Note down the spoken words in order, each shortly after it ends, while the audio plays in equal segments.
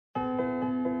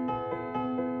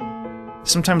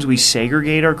Sometimes we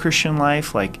segregate our Christian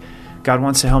life, like God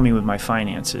wants to help me with my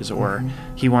finances, or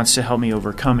He wants to help me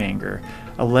overcome anger.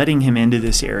 Letting Him into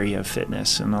this area of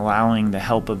fitness and allowing the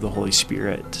help of the Holy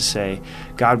Spirit to say,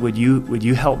 God, would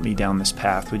you help me down this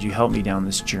path? Would you help me down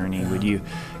this journey? Would you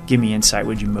give me insight?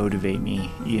 Would you motivate me?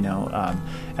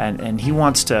 And He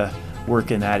wants to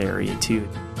work in that area too.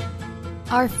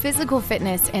 Our physical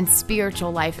fitness and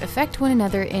spiritual life affect one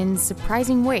another in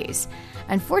surprising ways.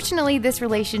 Unfortunately, this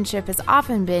relationship has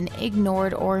often been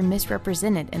ignored or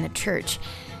misrepresented in the church.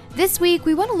 This week,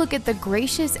 we want to look at the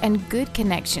gracious and good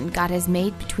connection God has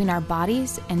made between our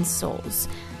bodies and souls.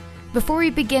 Before we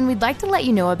begin, we'd like to let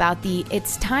you know about the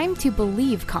It's Time to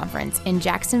Believe conference in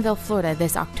Jacksonville, Florida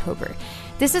this October.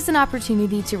 This is an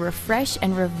opportunity to refresh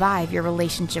and revive your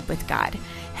relationship with God.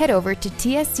 Head over to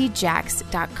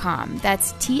tscjax.com.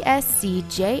 That's tscjax.com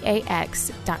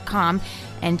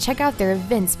and check out their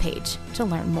events page to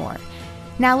learn more.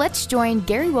 Now let's join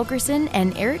Gary Wilkerson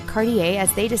and Eric Cartier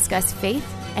as they discuss faith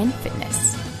and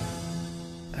fitness.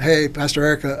 Hey, Pastor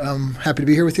Eric, I'm happy to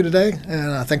be here with you today,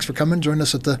 and thanks for coming. Join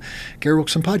us at the Gary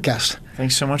Wilkerson podcast.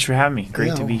 Thanks so much for having me.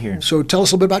 Great to be here. So tell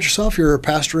us a little bit about yourself. You're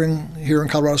pastoring here in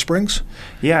Colorado Springs?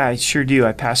 Yeah, I sure do.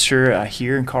 I pastor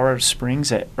here in Colorado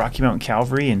Springs at Rocky Mountain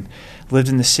Calvary and lived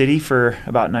in the city for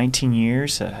about 19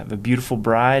 years. I have a beautiful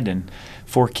bride and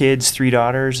 4 kids, 3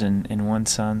 daughters, and 1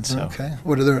 son. So. Okay.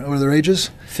 What are their ages?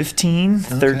 15,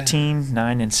 13,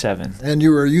 9, and 7. And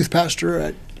you were a youth pastor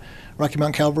at Rocky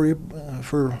Mountain Calvary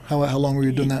for how long were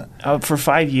you doing that? For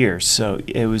 5 years. So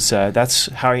it was that's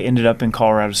how I ended up in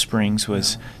Colorado Springs,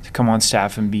 was to come on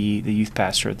staff and be the youth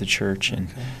pastor at the church, and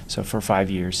so for 5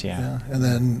 years, And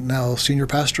then now senior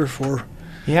pastor for.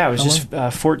 Yeah, I was just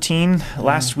 14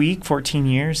 last week, 14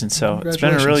 years, and so it's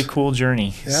been a really cool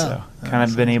journey. Yeah. So kind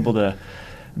of been able to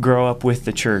grow up with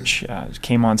the church.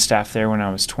 Came on staff there when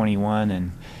I was 21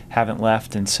 and haven't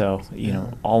left, and so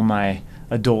all my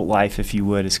adult life, if you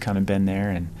would, has kind of been there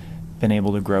and been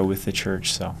able to grow with the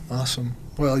church. So awesome.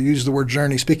 Well, you used the word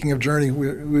journey. Speaking of journey,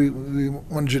 we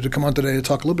wanted you to come on today to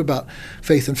talk a little bit about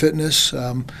faith and fitness.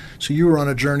 So you were on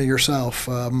a journey yourself,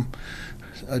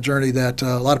 a journey that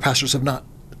a lot of pastors have not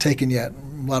taken yet.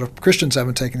 A lot of Christians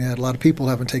haven't taken yet. A lot of people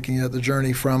haven't taken yet. The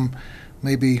journey from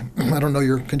maybe, I don't know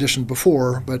your condition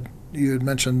before, but you had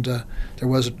mentioned there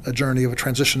was a journey of a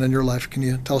transition in your life. Can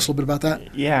you tell us a little bit about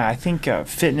that? Yeah, I think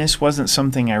fitness wasn't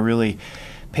something I really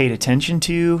paid attention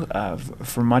to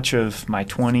for much of my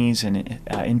 20s and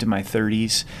into my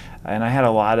 30s. And I had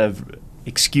a lot of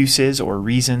excuses or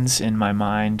reasons in my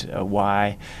mind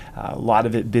why. A lot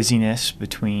of it busyness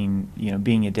between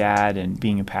being a dad and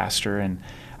being a pastor. And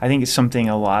I think it's something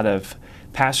a lot of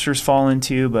pastors fall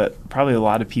into, but probably a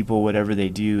lot of people, whatever they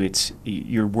do, it's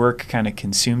your work kind of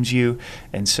consumes you,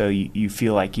 and so you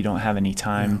feel like you don't have any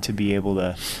time to be able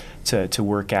to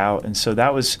work out. And so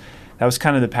that was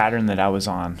kind of the pattern that I was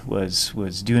on,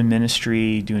 was doing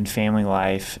ministry, doing family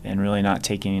life, and really not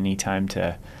taking any time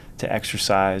to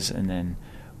exercise. And then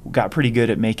got pretty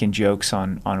good at making jokes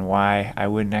on why I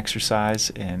wouldn't exercise,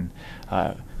 and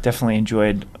definitely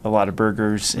enjoyed a lot of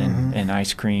burgers and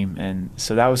ice cream, and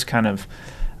so that was kind of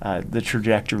the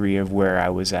trajectory of where I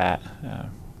was at.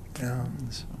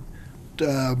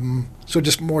 So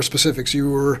just more specifics.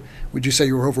 Would you say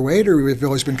you were overweight, or have you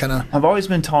always been kind of? I've always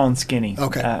been tall and skinny.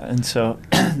 Okay. And so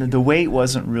the weight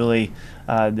wasn't really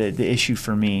the issue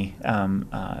for me, and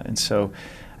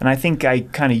I think I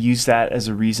kind of used that as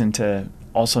a reason to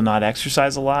also not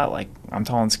exercise a lot. Like, I'm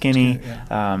tall and skinny.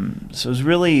 So it was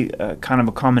really kind of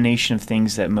a combination of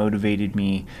things that motivated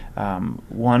me.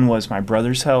 One was my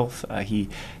brother's health.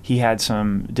 He had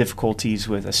some difficulties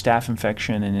with a staph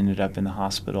infection and ended up in the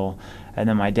hospital. And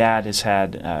then my dad has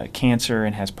had cancer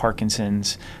and has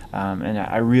Parkinson's. And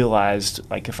I realized,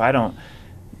 like, if I don't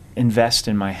invest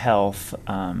in my health,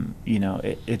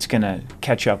 it's going to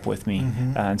catch up with me.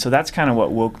 And so that's kind of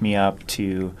what woke me up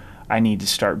to, I need to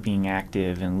start being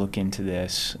active and look into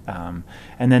this. And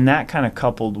then that kind of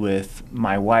coupled with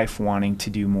my wife wanting to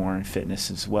do more in fitness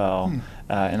as well.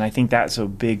 And I think that's a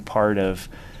big part of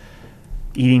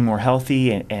eating more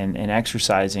healthy and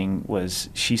exercising. Was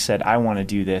she said, I want to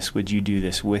do this. Would you do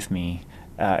this with me?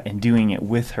 And doing it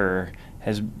with her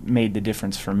has made the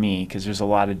difference for me, because there's a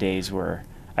lot of days where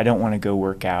I don't want to go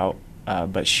work out,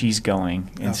 but she's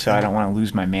going. And so I don't want to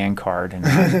lose my man card and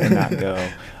not go.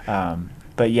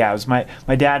 But yeah, it was my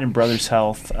dad and brother's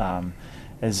health.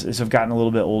 As I've gotten a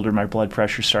little bit older, my blood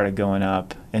pressure started going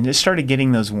up, and just started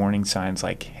getting those warning signs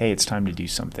like, hey, it's time to do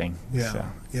something.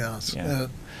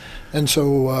 And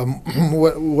so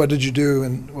what did you do,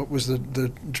 and what was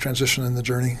the transition in the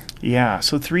journey? Yeah,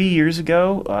 so 3 years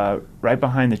ago, right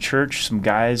behind the church, some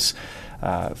guys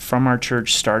from our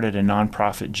church started a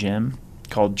nonprofit gym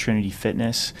called Trinity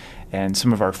Fitness, and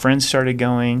some of our friends started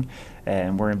going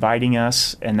and were inviting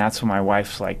us, and that's when my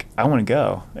wife's like, I want to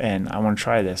go and I want to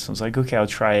try this. I was like, okay, I'll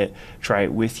try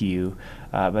it with you.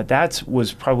 But that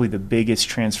was probably the biggest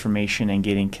transformation in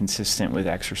getting consistent with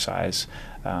exercise.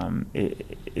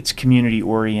 It's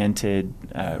community-oriented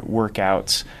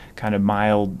workouts, kind of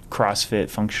mild CrossFit,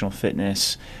 functional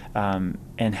fitness,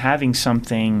 and having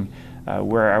something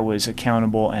where I was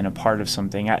accountable and a part of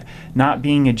something. Not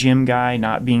being a gym guy,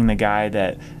 not being the guy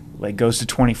that like goes to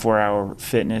 24-hour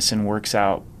fitness and works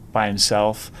out by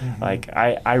himself. Mm-hmm. Like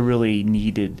I really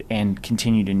needed and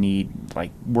continue to need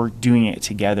like work doing it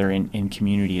together in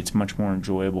community. It's much more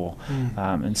enjoyable.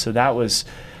 And so that was,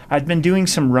 I'd been doing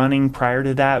some running prior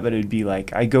to that, but it'd be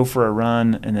like I'd go for a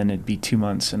run and then it'd be 2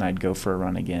 months and I'd go for a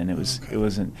run again. It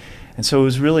wasn't, and so it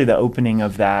was really the opening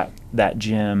of that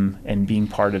gym and being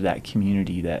part of that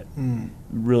community that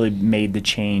really made the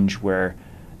change where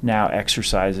now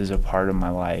exercise is a part of my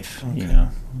life. Okay. You know.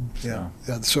 Yeah.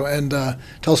 So, and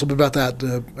tell us a bit about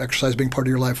that, exercise being part of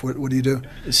your life. What do you do?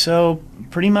 So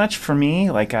pretty much for me,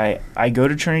 like I go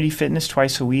to Trinity Fitness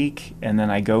twice a week, and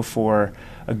then I go for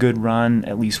a good run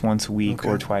at least once a week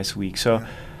or twice a week. So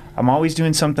I'm always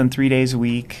doing something 3 days a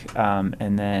week,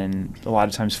 and then a lot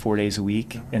of times 4 days a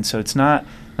week. And so it's not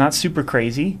super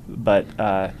crazy, but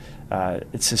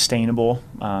it's sustainable.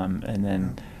 And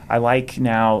then I like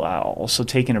now also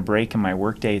taking a break in my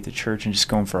workday at the church and just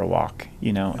going for a walk,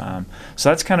 you know. So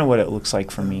that's kind of what it looks like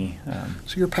for me.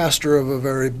 So you're pastor of a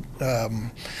very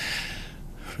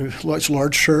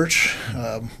large church.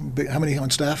 How many on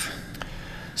staff?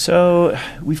 So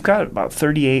we've got about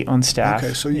 38 on staff.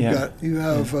 Okay, so you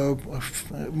have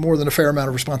more than a fair amount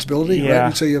of responsibility, right?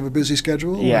 You'd say you have a busy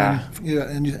schedule. Yeah.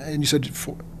 And you said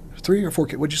 3 or 4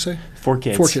 kids. What'd you say? 4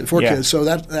 kids. 4 kids. So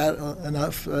that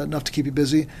enough to keep you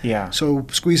busy. Yeah. So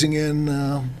squeezing in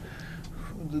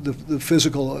the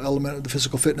physical element, the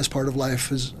physical fitness part of life,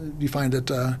 do you find it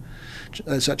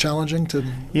is that challenging to?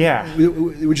 Yeah.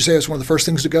 Would you say it's one of the first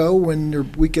things to go when your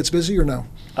week gets busy, or no?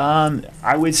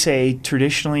 I would say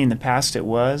traditionally in the past it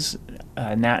was.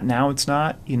 Now it's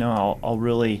not. You know,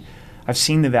 I've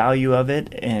seen the value of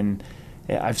it, and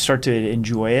I've started to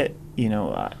enjoy it. You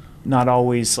know, not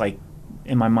always like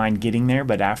in my mind getting there,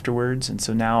 but afterwards. And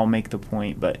so now I'll make the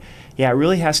point. But yeah, it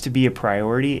really has to be a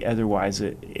priority. Otherwise,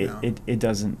 it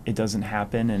doesn't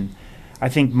happen. And I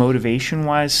think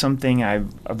motivation-wise, something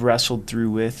I've wrestled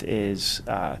through with is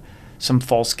some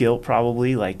false guilt,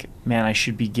 probably. Like, man, I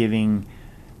should be giving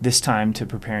this time to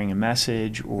preparing a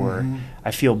message, or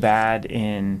I feel bad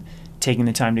in taking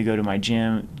the time to go to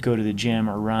the gym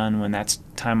or run when that's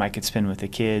time I could spend with the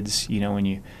kids. You know, when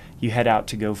you head out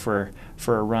to go for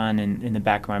a run, and in the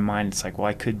back of my mind it's like, well,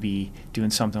 I could be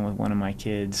doing something with one of my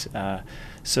kids.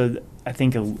 So I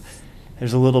think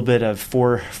there's a little bit of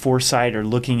foresight or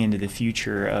looking into the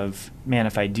future of, man,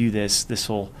 if I do this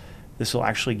will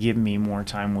actually give me more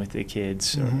time with the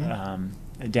kids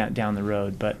down the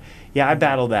road. But yeah, I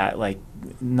battle that, like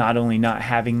not only not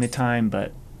having the time,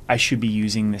 but I should be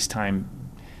using this time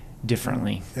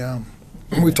differently. Yeah.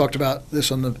 We've talked about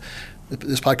this on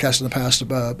this podcast in the past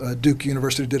about Duke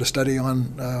University did a study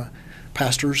on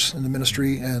pastors in the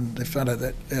ministry, and they found out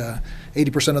that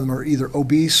 80% of them are either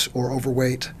obese or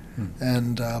overweight,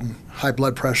 and high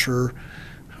blood pressure,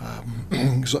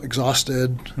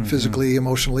 exhausted physically,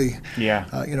 emotionally.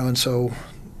 Yeah. You know, and so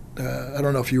I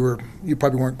don't know if you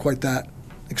probably weren't quite that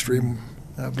extreme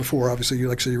before. Obviously, you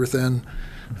like I said, you were thin,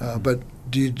 but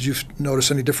did you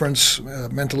notice any difference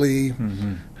mentally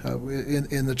in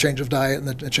the change of diet and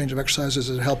the change of exercise? Has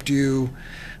it helped you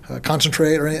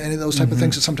concentrate, or any of those type of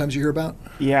things that sometimes you hear about?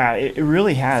 Yeah, it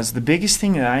really has. The biggest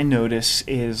thing that I notice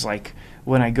is, like,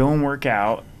 when I go and work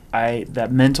out,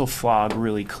 that mental fog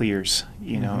really clears,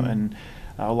 you know, and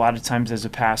a lot of times as a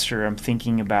pastor, I'm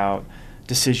thinking about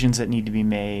decisions that need to be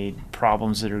made,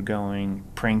 problems that are going,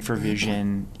 praying for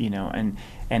vision, you know, and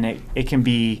it can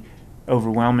be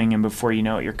overwhelming, and before you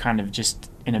know it, you're kind of just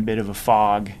in a bit of a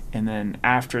fog, and then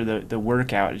after the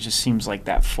workout, it just seems like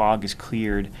that fog is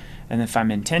cleared. And if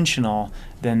I'm intentional,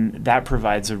 then that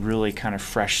provides a really kind of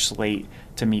fresh slate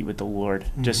to meet with the Lord,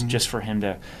 just for him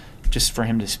to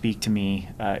speak to me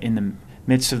in the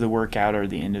midst of the workout or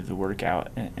the end of the workout.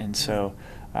 And so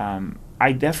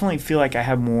I definitely feel like I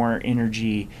have more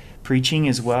energy preaching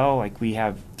as well. Like, we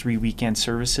have 3 weekend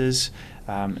services,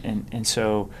 and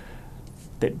so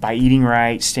that by eating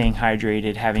right, staying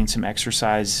hydrated, having some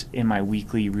exercise in my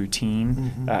weekly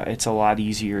routine, it's a lot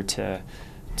easier to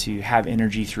have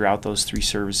energy throughout those 3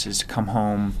 services, to come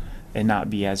home and not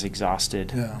be as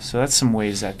exhausted. Yeah. So that's some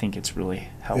ways I think it's really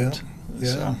helped.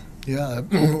 Yeah.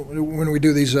 When we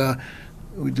do these,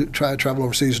 we try to travel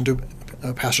overseas and do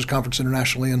a pastors' conference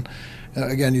internationally, and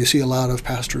again, you see a lot of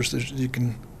pastors that you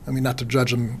can, I mean, not to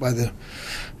judge them by the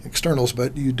externals,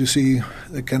 but you do see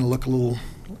they kind of look a little,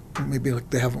 maybe like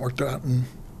they haven't worked out in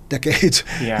decades.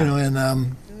 Yeah.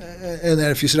 And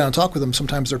then if you sit down and talk with them,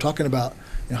 sometimes they're talking about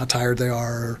how tired they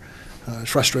are, or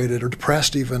frustrated or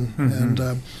depressed even, Mm-hmm.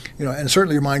 and and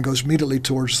certainly your mind goes immediately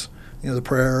towards the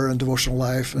prayer and devotional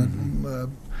life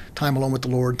and time alone with the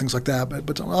Lord, things like that.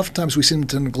 But oftentimes we seem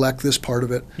to neglect this part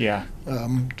of it. Yeah.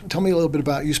 Tell me a little bit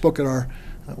about, you spoke at our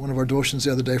one of our devotions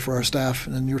the other day for our staff,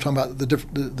 and you were talking about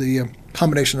the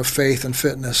combination of faith and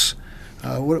fitness.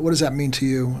 What does that mean to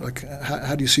you? Like,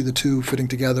 how do you see the two fitting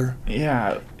together?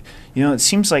 Yeah. It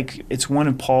seems like it's one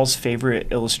of Paul's favorite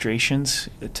illustrations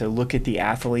to look at the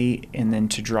athlete and then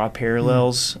to draw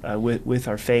parallels with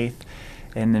our faith.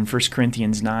 And then 1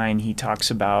 Corinthians 9, he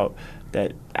talks about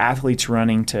that athletes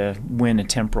running to win a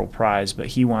temporal prize, but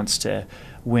he wants to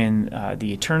win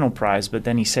the eternal prize. But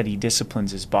then he said he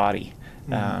disciplines his body.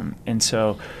 And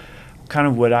so kind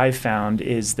of what I've found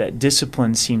is that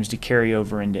discipline seems to carry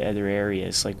over into other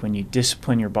areas. Like when you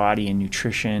discipline your body in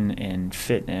nutrition and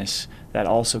fitness, that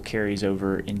also carries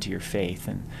over into your faith.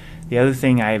 And the other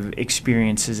thing I've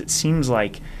experienced is it seems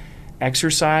like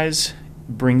exercise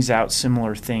brings out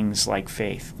similar things like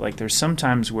faith. Like there's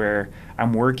sometimes where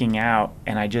I'm working out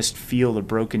and I just feel the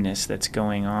brokenness that's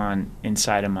going on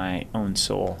inside of my own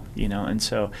soul, and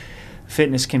so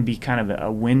fitness can be kind of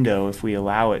a window, if we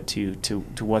allow it to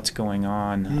what's going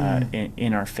on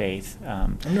in our faith.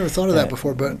 I've never thought of that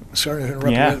before, but sorry to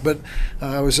interrupt you. But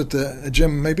I was at the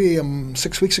gym maybe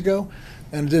 6 weeks ago,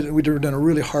 and we'd done a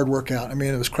really hard workout. I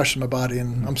mean, it was crushing my body,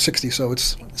 and I'm 60, so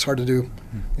it's hard to do.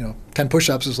 10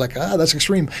 push-ups is like, that's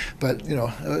extreme, but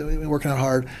working out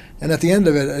hard. And at the end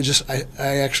of it,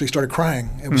 I actually started crying.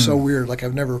 It was so weird. Like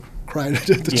I've never cried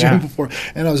at the gym before,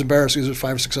 and I was embarrassed because there was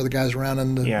 5 or 6 other guys around,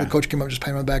 and the coach came up, just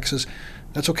patted my back, and says,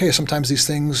 "That's okay. Sometimes these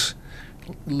things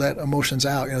let emotions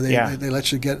out. They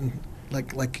let you get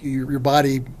like your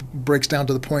body breaks down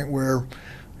to the point where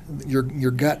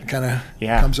your gut kind of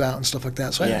comes out and stuff like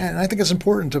that." So I think it's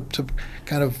important to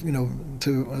kind of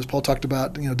to, as Paul talked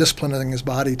about, disciplining his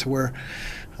body to where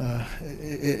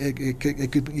it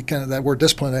could kind of, that word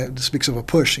discipline, it speaks of a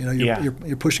push.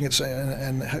 You're pushing it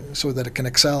and so that it can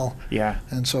excel. Yeah.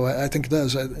 And so I think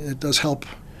it does help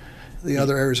the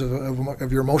other areas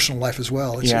of your emotional life as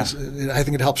well. I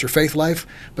think it helps your faith life,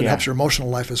 but it helps your emotional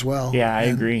life as well. Yeah, I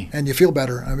agree. And you feel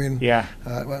better. I mean,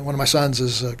 one of my sons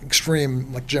is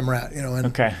extreme, like gym rat,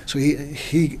 and so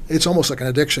he it's almost like an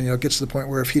addiction. It gets to the point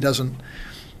where if he doesn't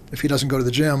go to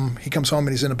the gym, he comes home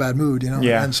and he's in a bad mood.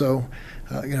 And so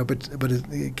but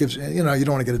it gives, you don't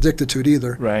want to get addicted to it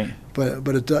either. Right.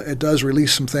 But it does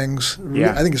release some things.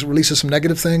 Yeah. I think it releases some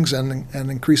negative things and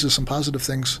increases some positive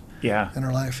things. Yeah. In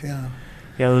our life. Yeah.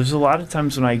 Yeah, there's a lot of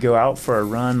times when I go out for a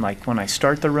run, like when I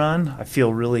start the run, I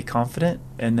feel really confident,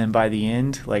 and then by the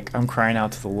end, like I'm crying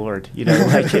out to the Lord,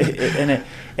 like and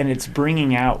it's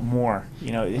bringing out more,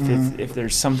 if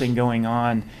there's something going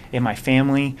on in my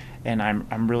family and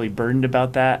I'm really burdened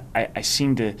about that, it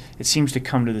seems to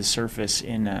come to the surface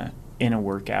in a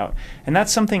workout, and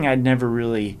that's something I'd never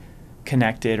really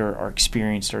connected or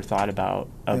experienced or thought about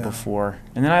before.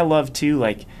 And then I love too,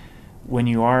 like, when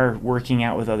you are working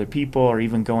out with other people or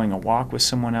even going a walk with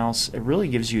someone else, it really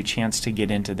gives you a chance to get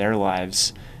into their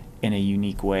lives in a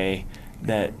unique way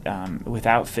that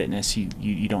without fitness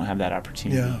you don't have that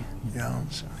opportunity.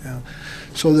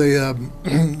 So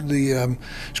the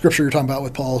scripture you're talking about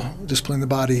with Paul disciplining the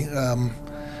body,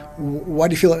 why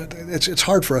do you feel it's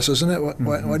hard for us, isn't it?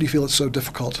 Why do you feel it's so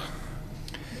difficult?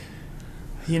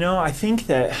 I think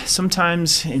that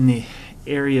sometimes in the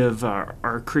area of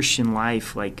our Christian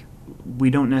life, like, we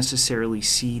don't necessarily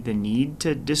see the need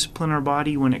to discipline our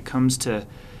body when it comes to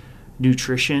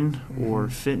nutrition or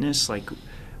fitness, like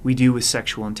we do with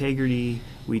sexual integrity,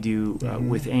 we do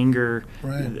with anger.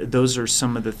 Right. Those are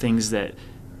some of the things that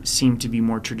seem to be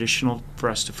more traditional for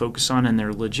us to focus on, and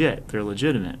they're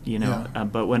legitimate,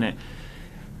 but when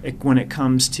it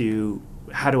comes to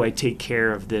how do I take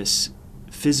care of this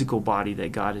physical body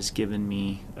that God has given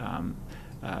me,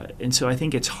 and so I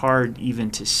think it's hard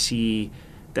even to see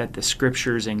that the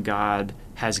scriptures and God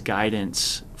has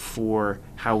guidance for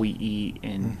how we eat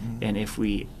and if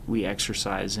we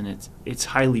exercise, and it's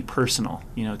highly personal.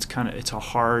 It's a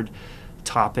hard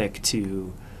topic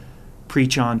to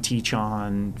preach on, teach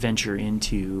on, venture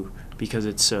into, because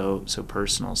it's so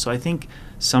personal. So I think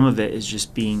some of it is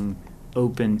just being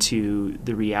open to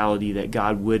the reality that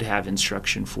God would have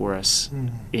instruction for us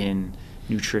in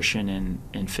nutrition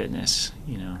and fitness,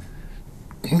 you know.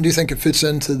 Do you think it fits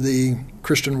into the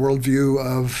Christian worldview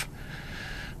of,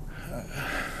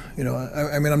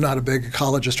 I mean, I'm not a big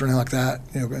ecologist or anything like that.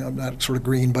 I'm not sort of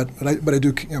green, but I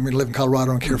do. I live in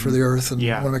Colorado and care for the earth, and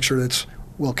want to make sure that it's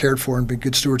well cared for and be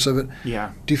good stewards of it.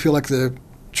 Yeah. Do you feel like the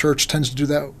church tends to do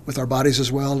that with our bodies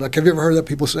as well? Like, have you ever heard that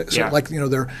people say like,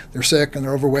 they're sick and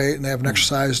they're overweight and they haven't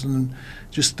exercised and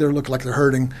just they look like they're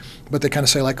hurting, but they kind of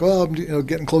say like, oh, I'm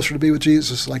getting closer to be with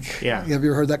Jesus. Like, have you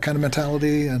ever heard that kind of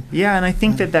mentality? And I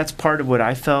think that's part of what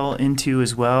I fell into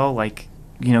as well. Like,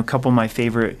 a couple of my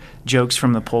favorite jokes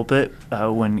from the pulpit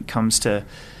when it comes to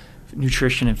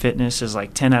nutrition and fitness is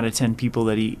like 10 out of 10 people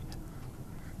that eat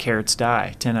carrots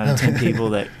die. 10 out of 10 people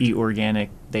that eat organic,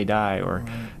 they die. Or,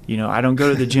 I don't go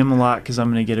to the gym a lot because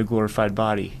I'm going to get a glorified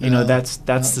body. That's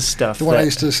the stuff. The one I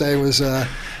used to say was,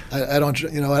 I don't,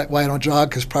 why I don't jog,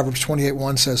 because Proverbs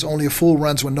 28:1 says, only a fool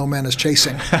runs when no man is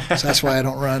chasing. So that's why I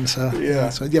don't run. So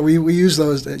we use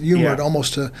those humor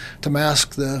almost to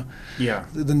mask the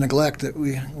neglect that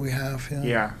we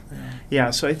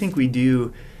have. So I think we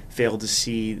do fail to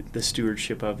see the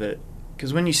stewardship of it,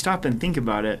 because when you stop and think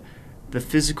about it, the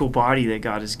physical body that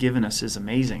God has given us is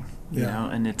amazing, you know,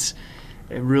 and it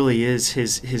really is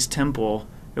His temple.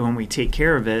 And when we take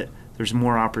care of it, there's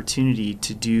more opportunity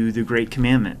to do the Great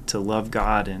Commandment, to love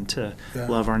God and to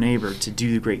love our neighbor, to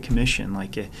do the Great Commission.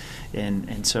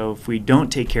 And so if we don't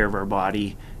take care of our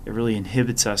body, it really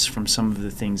inhibits us from some of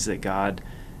the things that God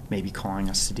may be calling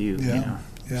us to do. So.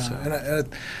 And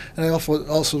I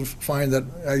also find that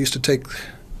I used to take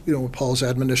Paul's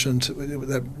admonition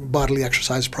that bodily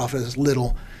exercise profiteth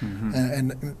little,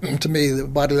 and to me, the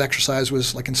bodily exercise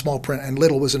was like in small print, and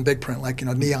little was in big print, like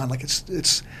neon. Like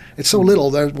it's so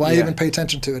little. Why even pay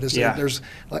attention to it? There's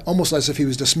like, almost as if he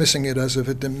was dismissing it, as if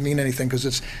it didn't mean anything, because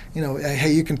it's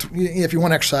hey, you can if you want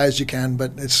to exercise, you can,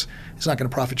 but it's not going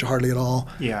to profit you hardly at all.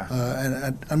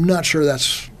 And I'm not sure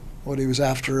that's what he was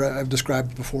after. I've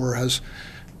described before as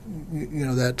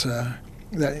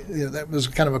that was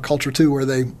kind of a culture too, where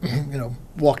they,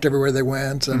 walked everywhere they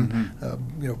went, and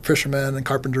fishermen and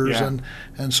carpenters, and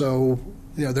so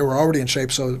they were already in shape.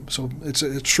 So it's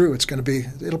true.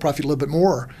 It'll profit you a little bit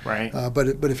more. Right. But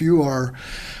if you are,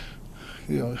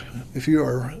 if you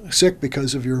are sick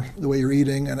because of the way you're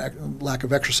eating and lack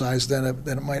of exercise, then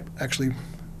it might actually.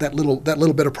 That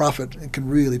little bit of profit, it can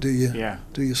really do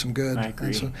you some good. I agree.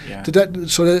 And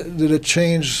so, did it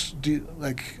change?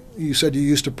 Like you said, you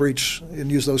used to preach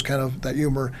and use those kind of that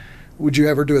humor. Would you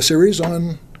ever do a series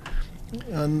on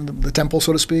the temple,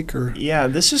 so to speak, or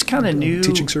this is kind of new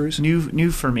teaching series?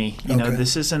 New for me.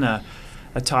 This isn't a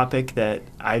topic that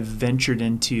I've ventured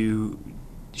into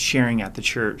sharing at the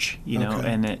church.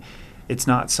 And it's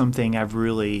not something I've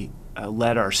really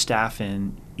led our staff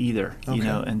in either.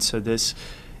 And so this.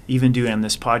 Even doing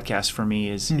this podcast for me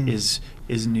is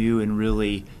new, and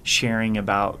really sharing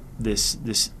about this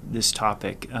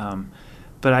topic.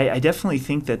 But I definitely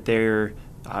think that there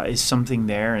is something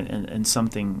there and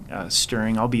something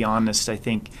stirring. I'll be honest. I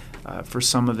think for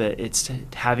some of it, it's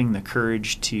having the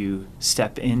courage to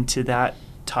step into that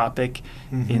topic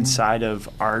inside of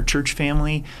our church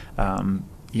family, and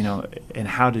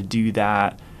how to do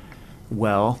that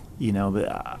well,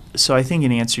 so I think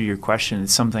in answer to your question,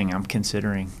 it's something I'm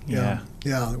considering. Yeah.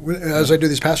 As I do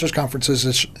these pastors'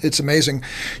 conferences, it's amazing.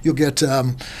 You'll get, I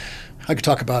could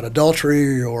talk about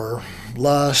adultery or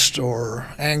lust or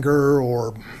anger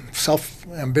or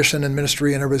self-ambition in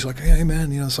ministry, and everybody's like, hey,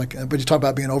 man, it's like, but you talk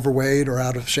about being overweight or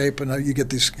out of shape, and you get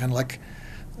these kind of like,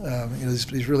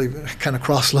 these really kind of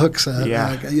cross looks.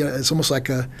 It's almost like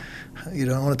I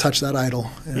want to touch that idol.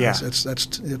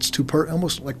 It's too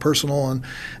almost like personal, and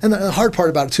the hard part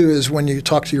about it too is when you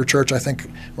talk to your church, I think,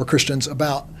 or Christians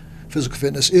about physical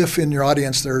fitness. If in your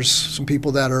audience there's some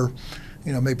people that are,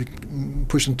 maybe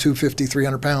pushing 250,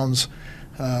 300 pounds.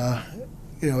 So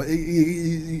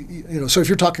if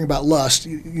you're talking about lust,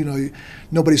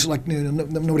 nobody's like,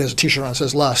 nobody has a T-shirt on that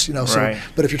says lust, So, right.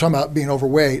 But if you're talking about being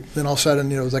overweight, then all of a sudden,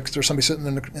 like there's somebody sitting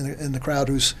in the crowd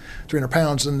who's 300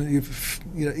 pounds, and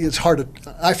it's hard to.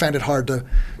 I find it hard to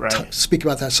speak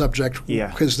about that subject,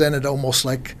 because then it almost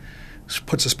like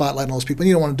puts a spotlight on those people, and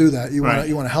you don't want to do that. You want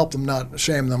to help them, not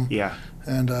shame them.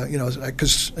 And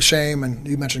because shame, and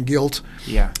you mentioned guilt.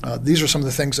 These are some of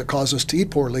the things that cause us to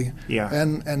eat poorly.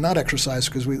 And not exercise,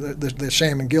 because the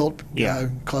shame and guilt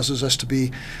causes us to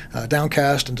be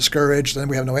downcast and discouraged. And then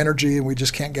we have no energy, and we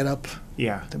just can't get up.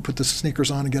 And put the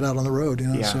sneakers on and get out on the road.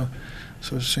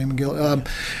 So shame and guilt.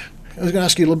 I was going to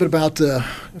ask you a little bit about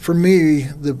for me,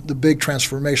 the big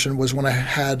transformation was when I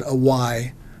had a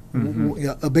why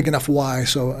a big enough why.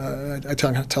 So I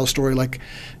tell a story like,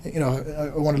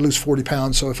 I want to lose 40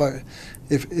 pounds. So if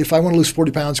I want to lose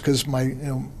 40 pounds because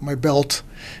my belt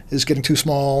is getting too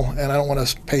small and I don't want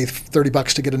to pay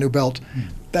 $30 to get a new belt,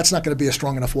 that's not going to be a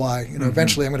strong enough why.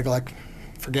 Eventually I'm going to go like,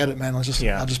 forget it, man. I'll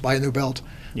just buy a new belt.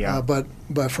 Yeah. But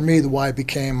for me, the why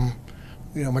became,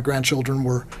 my grandchildren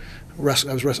were. I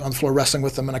was on the floor wrestling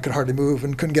with them, and I could hardly move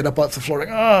and couldn't get up off the floor. Like,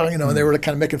 and they were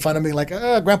kind of making fun of me, like,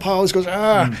 Grandpa always goes,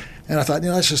 And I thought,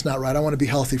 that's just not right. I want to be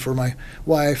healthy for my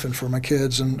wife and for my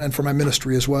kids and for my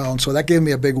ministry as well. And so that gave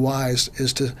me a big why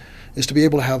is to be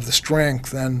able to have the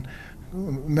strength and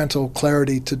mental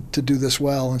clarity to do this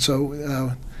well. And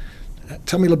so,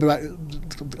 tell me a little bit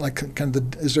about, like,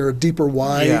 is there a deeper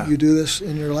why you do this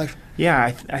in your life?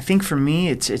 Yeah, I think for me,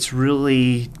 it's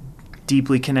really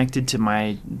deeply connected to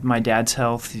my dad's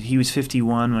health. He was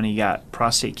 51 when he got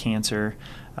prostate cancer,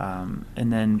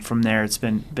 and then from there it's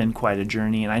been quite a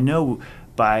journey. And I know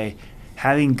by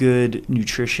having good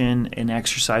nutrition and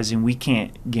exercising, we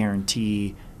can't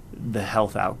guarantee the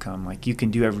health outcome. Like, you can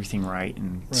do everything right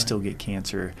and still get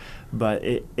cancer, but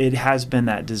it has been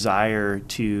that desire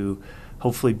to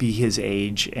hopefully be his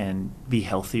age and be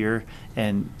healthier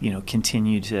and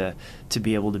continue to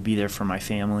be able to be there for my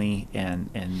family and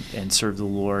serve the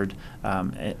Lord.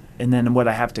 And then what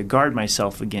I have to guard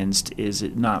myself against is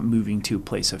it not moving to a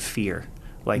place of fear,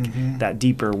 like that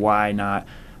deeper why, not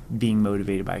being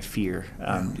motivated by fear,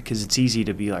 because it's easy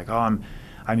to be like,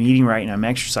 I'm eating right and I'm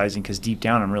exercising because deep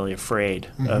down I'm really afraid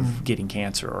of getting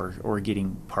cancer or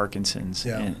getting Parkinson's.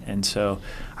 Yeah. And so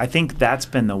I think that's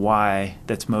been the why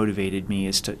that's motivated me,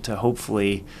 is to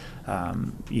hopefully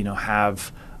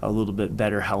have a little bit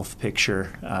better health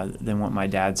picture than what my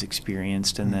dad's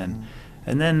experienced. And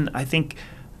then I think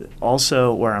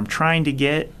also where I'm trying to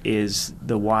get is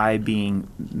the why being,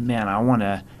 man, I want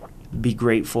to be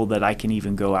grateful that I can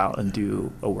even go out and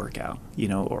do a workout,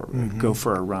 or go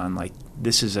for a run. Like,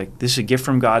 this is a gift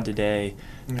from God today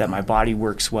that my body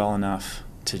works well enough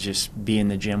to just be in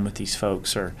the gym with these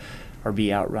folks or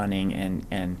be out running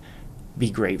and be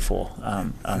grateful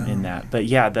in that. But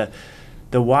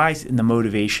the why and the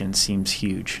motivation seems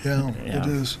huge. Yeah, it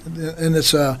is. And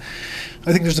it's I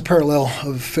think there's a parallel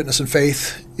of fitness and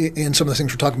faith in some of the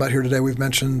things we're talking about here today. We've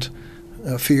mentioned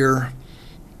fear.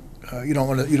 You don't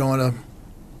want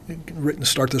to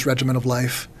start this regimen of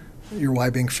life. Your why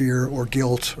being fear or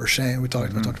guilt or shame. We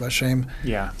talked about shame.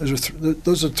 Yeah,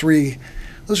 those are three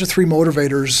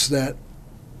motivators that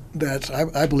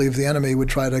I believe the enemy would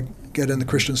try to get in the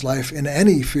Christian's life in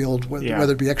any field,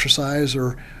 whether it be exercise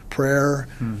or prayer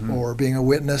or being a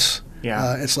witness.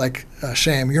 Yeah, it's like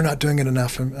shame. You're not doing it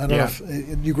enough. And I don't know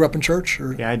if you grew up in church.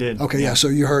 Or? Yeah, I did. Okay, yeah. So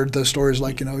you heard the stories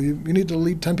like, you need to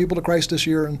lead 10 people to Christ this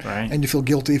year, and you feel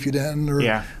guilty if you didn't, or you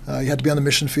had to be on the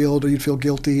mission field, or you'd feel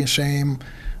guilty, shame,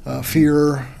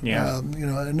 fear. Yeah.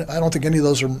 And I don't think any of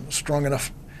those are strong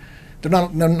enough. They're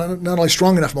not only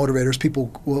strong enough motivators.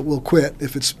 People will quit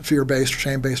if it's fear-based or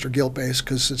shame-based or guilt-based,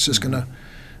 because it's just going to,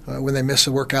 when they miss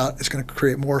a workout, it's going to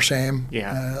create more shame.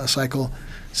 A cycle.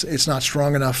 It's not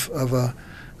strong enough of a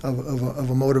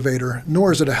motivator,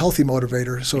 nor is it a healthy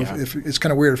motivator. So if it's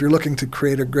kind of weird, if you're looking to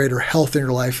create a greater health in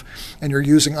your life and you're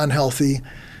using unhealthy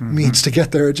means to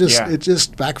get there, it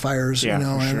just backfires.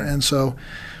 And so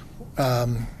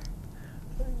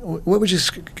what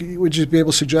would you be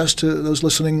able to suggest to those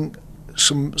listening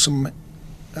some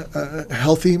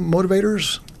healthy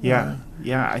motivators?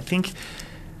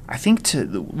 I think to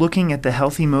looking at the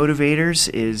healthy motivators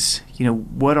is,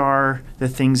 what are the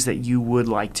things that you would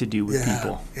like to do with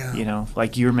people? Yeah.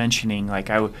 Like you're mentioning, like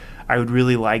I would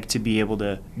really like to be able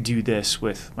to do this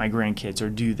with my grandkids or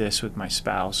do this with my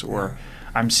spouse, or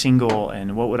I'm single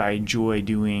and what would I enjoy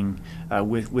doing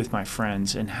with my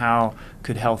friends, and how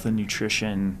could health and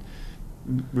nutrition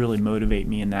really motivate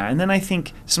me in that? And then I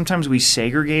think sometimes we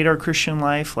segregate our Christian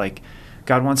life, like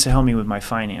God wants to help me with my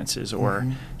finances, or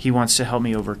he wants to help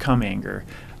me overcome anger.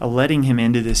 Letting him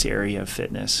into this area of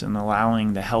fitness and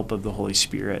allowing the help of the Holy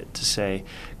Spirit to say,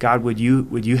 God, would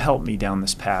you help me down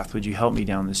this path? Would you help me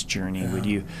down this journey? Would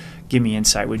you give me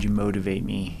insight? Would you motivate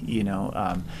me?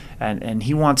 And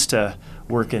he wants to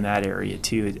work in that area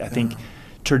too. I think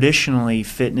traditionally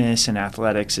fitness and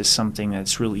athletics is something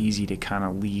that's really easy to kind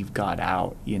of leave God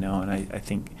out, and I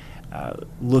think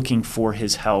looking for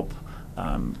his help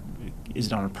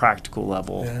is on a practical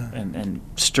level and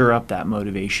stir up that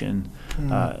motivation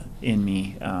in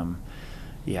me.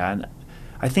 And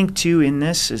I think too in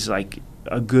this is like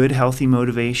a good healthy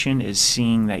motivation is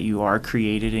seeing that you are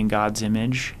created in God's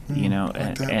image,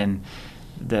 and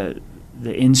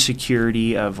the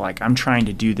insecurity of like, I'm trying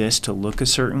to do this to look a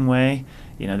certain way,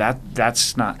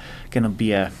 that's not going to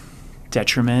be a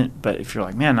detriment. But if you're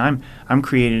like, man, I'm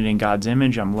created in God's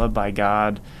image, I'm loved by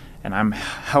God, and I'm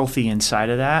healthy inside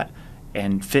of that,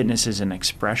 and fitness is an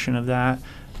expression of that.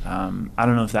 I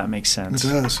don't know if that makes sense. It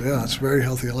does, yeah. It's very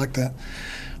healthy. I like that.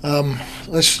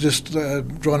 Let's just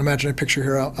draw an imaginary picture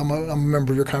here. I'm a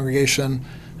member of your congregation,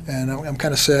 and I'm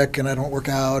kind of sick, and I don't work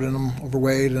out, and I'm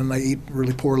overweight, and I eat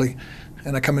really poorly.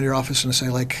 And I come into your office and I say,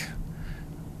 like,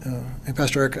 hey,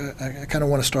 Pastor Eric, I kind of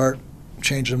want to start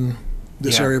changing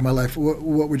this area of my life.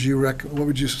 What would you what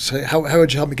would you say? How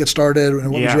would you help me get started?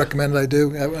 And what would you recommend that I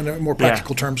do in more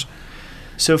practical terms?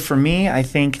 So for me, I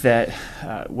think that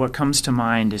what comes to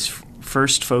mind is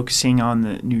first focusing on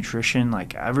the nutrition.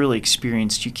 Like, I've really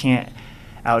experienced you can't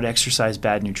out-exercise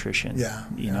bad nutrition.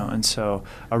 You know, and so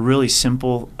a really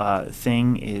simple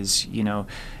thing is,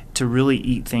 to really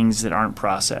eat things that aren't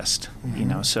processed.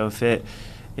 So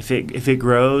if it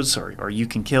grows or you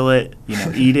can kill it,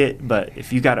 eat it. But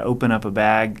if you got to open up a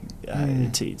bag,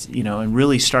 and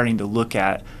really starting to look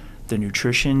at the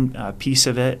nutrition piece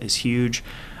of it is huge.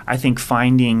 I think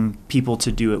finding people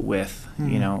to do it with,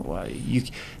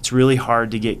 it's really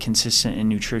hard to get consistent in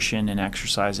nutrition and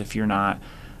exercise if you're not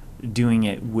doing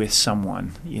it with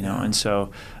someone, and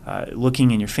so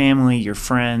looking in your family, your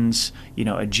friends,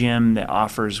 a gym that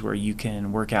offers where you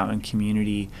can work out in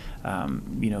community.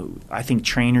 I think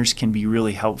trainers can be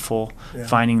really helpful.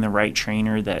 Finding the right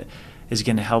trainer that is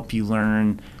going to help you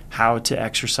learn how to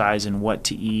exercise and what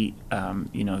to eat.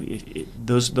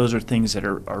 Those are things that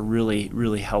are really,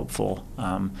 really helpful,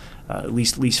 at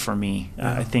least for me.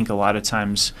 I think a lot of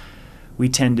times we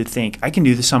tend to think, I can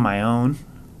do this on my own,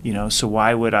 so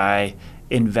why would I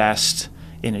invest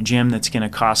in a gym that's going to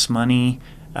cost money?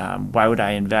 Why would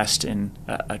I invest in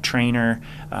a trainer?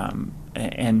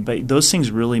 But those things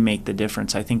really make the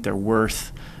difference. I think they're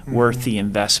worth the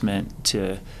investment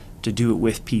to do it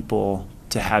with people,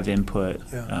 to have input.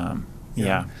 I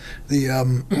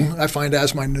find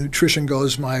as my nutrition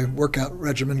goes, my workout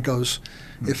regimen goes.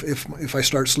 If I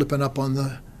start slipping up on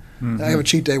the, I have a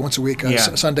cheat day once a week.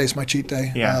 Sunday's my cheat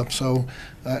day. So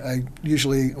I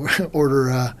usually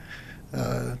order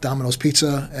Domino's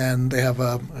pizza, and they have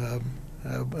a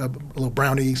little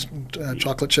brownie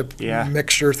chocolate chip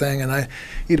mixture thing, and I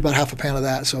eat about half a pan of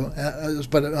that. So,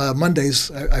 but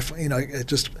Mondays, I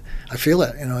feel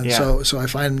it, and so I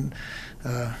find,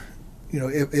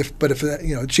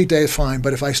 if cheat day is fine,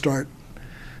 but if I start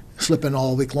slipping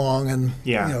all week long and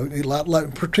a lot,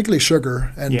 particularly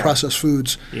sugar and processed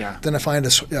foods, then I find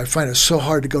it so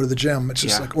hard to go to the gym. It's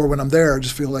just like, or when I'm there, I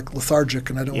just feel like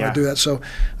lethargic and I don't want to do that. So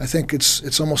I think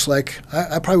it's almost like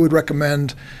I probably would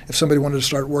recommend, if somebody wanted to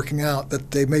start working out,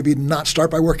 that they maybe not start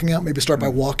by working out, maybe start by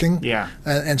walking,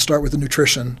 and start with the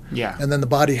nutrition, and then the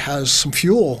body has some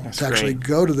fuel to actually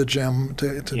go to the gym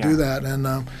to do that. And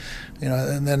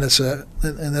and then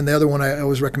and then the other one I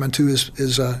always recommend too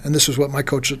is and this is what my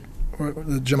coach at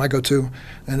the gym I go to,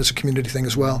 and it's a community thing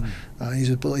as well. He's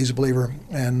a believer,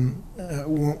 and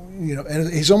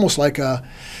and he's almost like a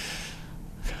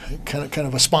kind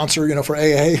of a sponsor, for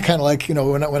AA. Kind of like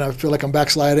when I feel like I'm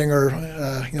backsliding, or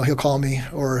he'll call me,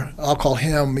 or I'll call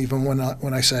him, even when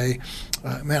I say,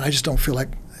 man, I just don't feel like.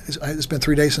 It's been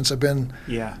 3 days since I've been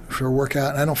for a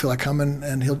workout, and I don't feel like coming.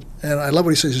 And I love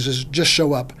what he says. Is just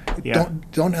show up.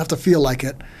 Don't have to feel like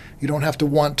it. You don't have to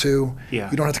want to. You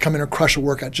don't have to come in and crush a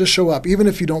workout. Just show up. Even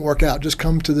if you don't work out, just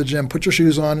come to the gym. Put your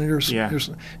shoes on and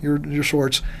your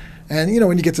shorts. And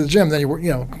when you get to the gym, then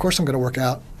of course I'm going to work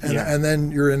out. And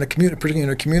then you're in a community, particularly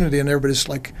in a community, and everybody's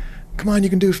like, come on, you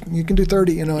can do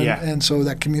 30. And so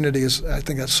that community is. I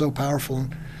think that's so powerful.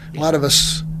 And a lot of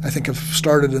us, I think, have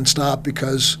started and stopped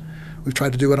because we've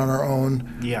tried to do it on our own,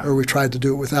 or we've tried to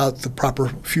do it without the proper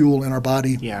fuel in our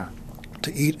body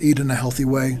to eat in a healthy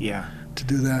way. To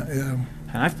do that. And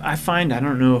I find, I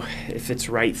don't know if it's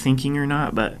right thinking or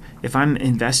not, but if I'm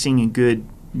investing in good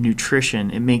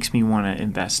nutrition, it makes me want to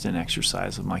invest in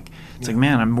exercise. I'm like, it's like,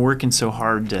 man, I'm working so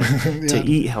hard to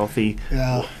eat healthy.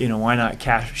 Why not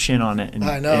cash in on it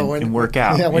and work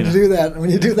out? Yeah, when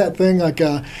you do that thing, like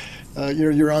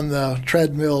you're on the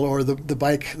treadmill or the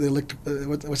bike,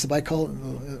 what's the bike called?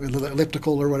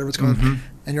 Elliptical or whatever it's called.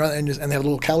 And you're on, and they have a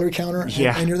little calorie counter,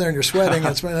 and you're there and you're sweating.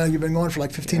 And you've been going for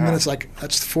like 15 minutes, like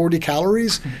that's 40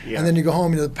 calories. And then you go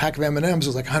home, and the pack of M&Ms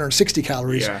is like 160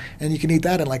 calories, and you can eat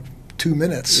that in like 2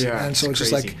 minutes. And so it's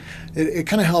just like it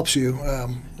kind of helps you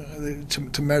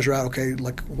to measure out, okay,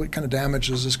 like what kind of damage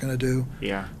is this going to do?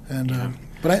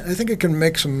 But I think it can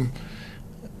make some.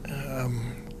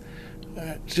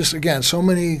 Just again, so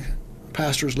many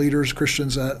pastors, leaders,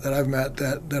 Christians that I've met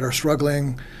that are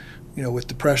struggling with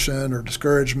depression or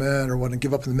discouragement or want to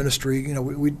give up in the ministry,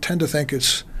 we tend to think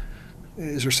is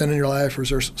there sin in your life, or is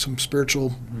there some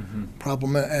spiritual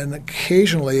problem? And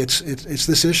occasionally it's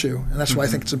this issue, and that's why I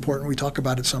think it's important we talk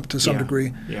about it to some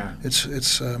degree. Yeah.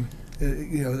 It's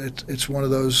one of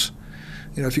those,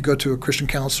 if you go to a Christian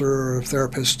counselor or a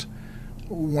therapist,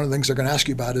 one of the things they're going to ask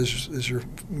you about is your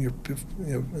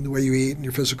the way you eat and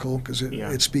your physical, because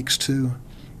it speaks to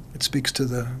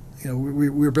the, we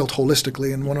were built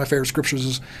holistically. And one of my favorite scriptures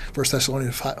is 1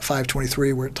 Thessalonians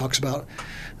 5:23, where it talks about,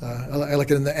 I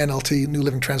like it in the NLT, New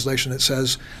Living Translation, it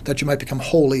says that you might become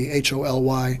holy,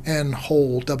 Holy, and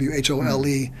whole,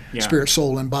 Whole, spirit,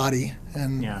 soul, and body.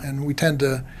 And we tend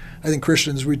to, I think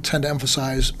Christians, we tend to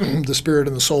emphasize the spirit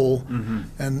and the soul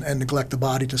and neglect the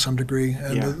body to some degree.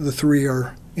 And the three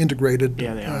are integrated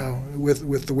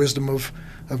with the wisdom of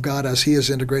God as He is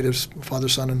integrated, Father,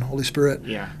 Son, and Holy Spirit.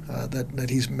 That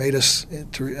He's made us,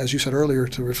 to, as you said earlier,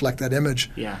 to reflect that image.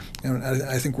 And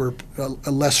I think we're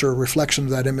a lesser reflection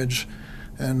of that image.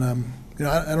 And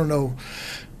I don't know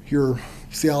your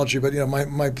theology, but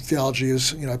my theology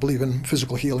is, I believe in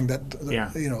physical healing.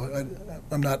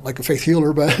 I'm not like a faith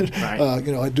healer, but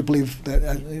I do believe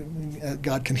that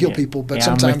God can heal people. But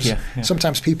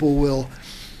sometimes people will,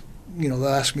 they'll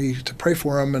ask me to pray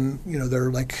for them, and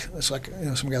they're like, it's like,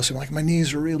 some guy will say, like, my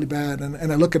knees are really bad,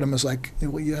 and I look at them as like,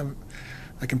 well,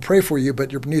 I can pray for you,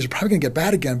 but your knees are probably going to get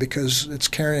bad again because it's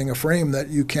carrying a frame that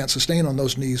you can't sustain on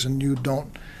those knees, and you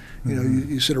don't.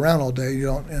 You sit around all day. You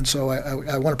don't, and so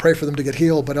I want to pray for them to get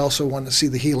healed, but I also want to see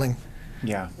the healing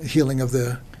of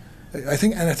the. I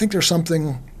think there's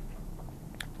something,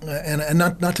 and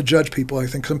not to judge people. I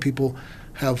think some people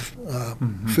have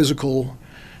physical,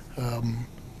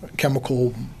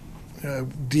 chemical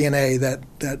DNA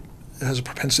that has a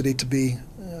propensity to be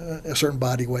a certain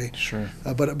body weight. Sure.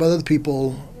 But other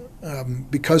people,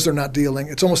 because they're not dealing,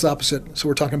 it's almost the opposite. So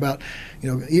we're talking about,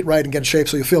 eat right and get in shape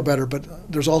so you feel better.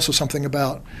 But there's also something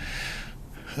about,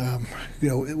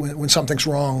 when something's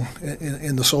wrong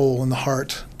in the soul and the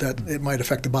heart, that it might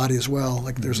affect the body as well.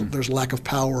 Like there's lack of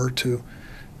power to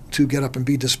get up and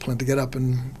be disciplined, to get up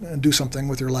and do something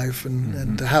with your life,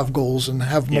 and to have goals and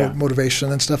have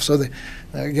motivation and stuff. So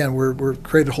again, we're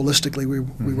created holistically.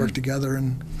 We work together,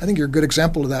 and I think you're a good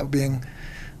example of that, being,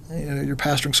 you're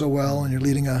pastoring so well and you're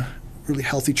leading a really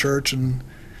healthy church, and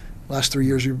the last 3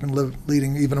 years you've been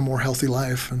leading even a more healthy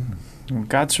life. And well,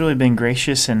 God's really been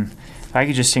gracious, and if I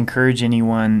could just encourage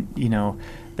anyone,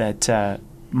 that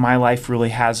my life really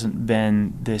hasn't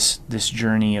been this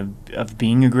journey of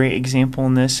being a great example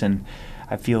in this, and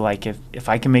I feel like if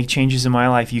I can make changes in my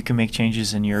life, you can make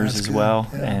changes in yours as well.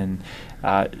 And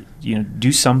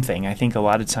do something. I think a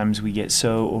lot of times we get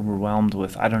so overwhelmed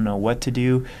with I don't know what to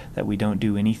do that we don't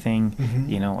do anything.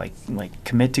 Like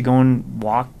commit to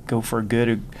go for a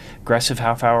good aggressive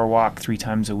half-hour walk 3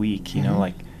 times a week.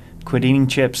 Like quit eating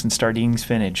chips and start eating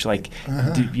spinach. Like,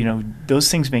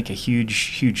 those things make a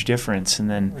huge difference. And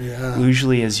then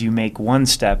usually as you make one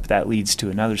step, that leads to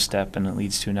another step, and it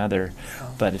leads to another.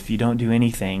 But if you don't do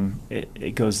anything,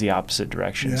 it goes the opposite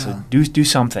direction. So do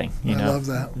something. I love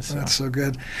that. So. That's so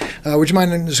good. Would you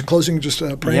mind, in closing, just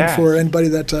praying for anybody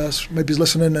that maybe is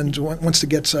listening and wants to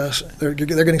get, they're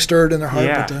getting stirred in their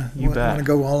heart, but want to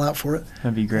go all out for it?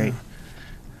 That'd be great.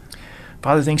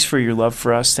 Father, thanks for your love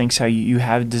for us. Thanks how you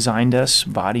have designed us,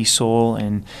 body, soul,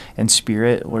 and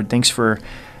spirit. Lord, thanks for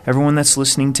everyone that's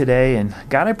listening today. And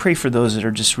God, I pray for those that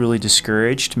are just really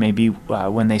discouraged. Maybe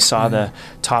when they saw the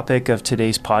topic of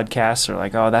today's podcast, they're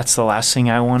like, oh, that's the last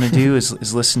thing I want to do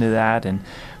is listen to that. And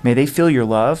may they feel your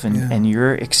love and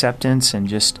your acceptance, and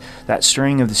just that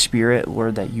stirring of the Spirit,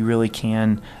 Lord, that you really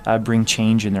can bring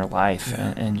change in their life,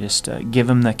 and just give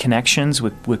them the connections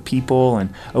with people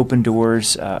and open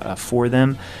doors for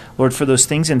them. Lord, for those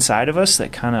things inside of us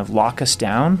that kind of lock us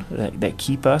down, that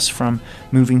keep us from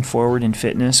moving forward in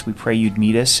fitness, we pray you'd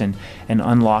meet us and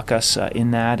unlock us in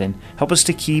that, and help us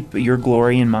to keep your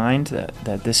glory in mind,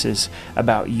 that this is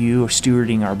about you.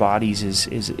 Stewarding our bodies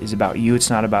is about you.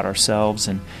 It's not about ourselves,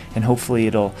 and hopefully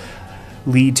it'll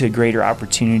lead to greater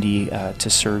opportunity to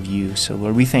serve you. So,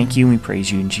 Lord, we thank you and we praise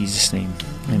you in Jesus' name.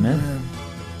 Amen.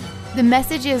 The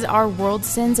message is our world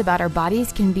sins about our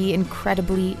bodies can be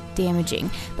incredibly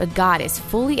damaging, but God is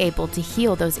fully able to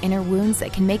heal those inner wounds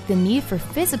that can make the need for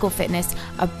physical fitness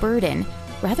a burden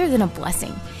rather than a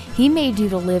blessing. He made you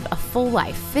to live a full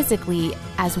life physically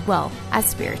as well as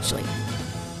spiritually.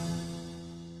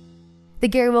 The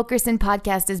Gary Wilkerson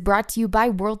Podcast is brought to you by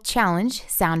World Challenge.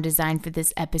 Sound design for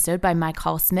this episode by Mike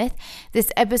Hall-Smith.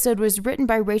 This episode was written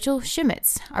by Rachel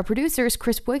Schmitz. Our producer is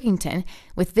Chris Wigington,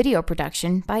 with video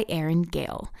production by Aaron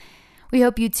Gale. We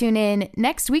hope you tune in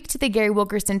next week to the Gary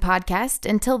Wilkerson podcast.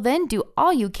 Until then, do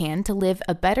all you can to live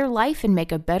a better life and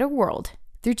make a better world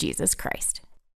through Jesus Christ.